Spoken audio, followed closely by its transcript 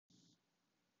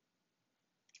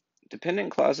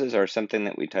Dependent clauses are something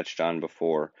that we touched on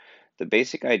before. The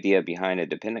basic idea behind a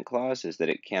dependent clause is that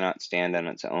it cannot stand on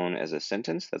its own as a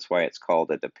sentence. That's why it's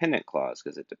called a dependent clause,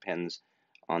 because it depends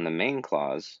on the main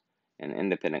clause, an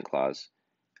independent clause,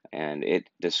 and it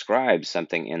describes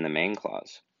something in the main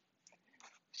clause.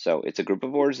 So it's a group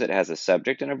of words that has a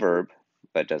subject and a verb,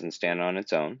 but doesn't stand on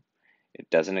its own. It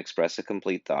doesn't express a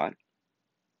complete thought.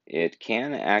 It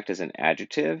can act as an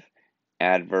adjective,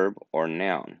 adverb, or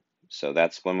noun. So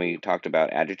that's when we talked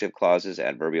about adjective clauses,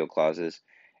 adverbial clauses,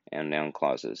 and noun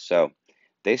clauses. So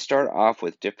they start off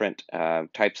with different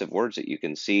types of words that you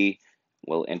can see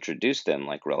will introduce them,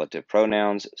 like relative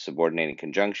pronouns, subordinating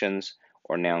conjunctions,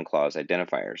 or noun clause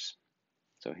identifiers.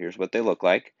 So here's what they look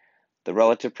like. The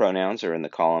relative pronouns are in the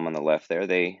column on the left there.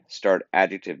 They start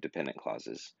adjective dependent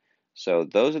clauses. So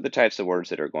those are the types of words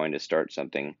that are going to start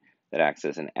something that acts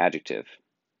as an adjective.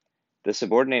 The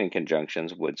subordinating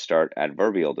conjunctions would start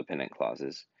adverbial dependent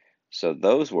clauses. So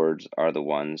those words are the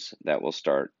ones that will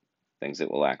start things that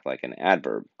will act like an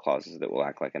adverb, clauses that will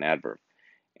act like an adverb.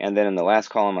 And then in the last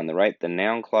column on the right, the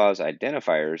noun clause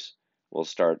identifiers will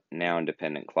start noun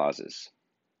dependent clauses.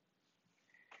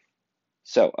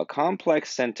 So a complex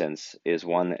sentence is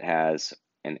one that has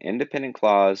an independent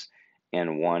clause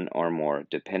and one or more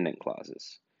dependent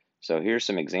clauses. So here's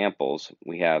some examples.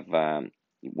 We have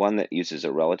one that uses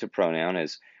a relative pronoun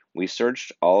as we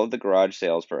searched all of the garage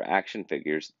sales for action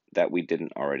figures that we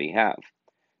didn't already have.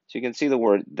 So you can see the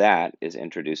word that is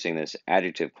introducing this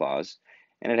adjective clause,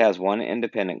 and it has one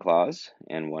independent clause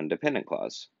and one dependent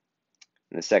clause.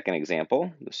 In the second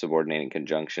example, the subordinating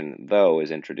conjunction though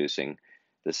is introducing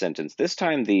the sentence. This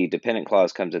time the dependent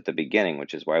clause comes at the beginning,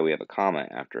 which is why we have a comma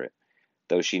after it.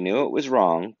 Though she knew it was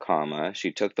wrong, comma,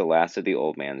 she took the last of the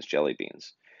old man's jelly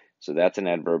beans. So that's an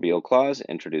adverbial clause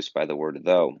introduced by the word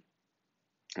though.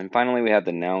 And finally, we have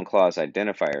the noun clause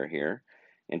identifier here,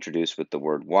 introduced with the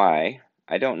word why.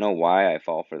 I don't know why I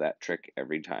fall for that trick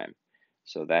every time.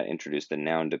 So that introduced the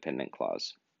noun dependent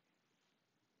clause.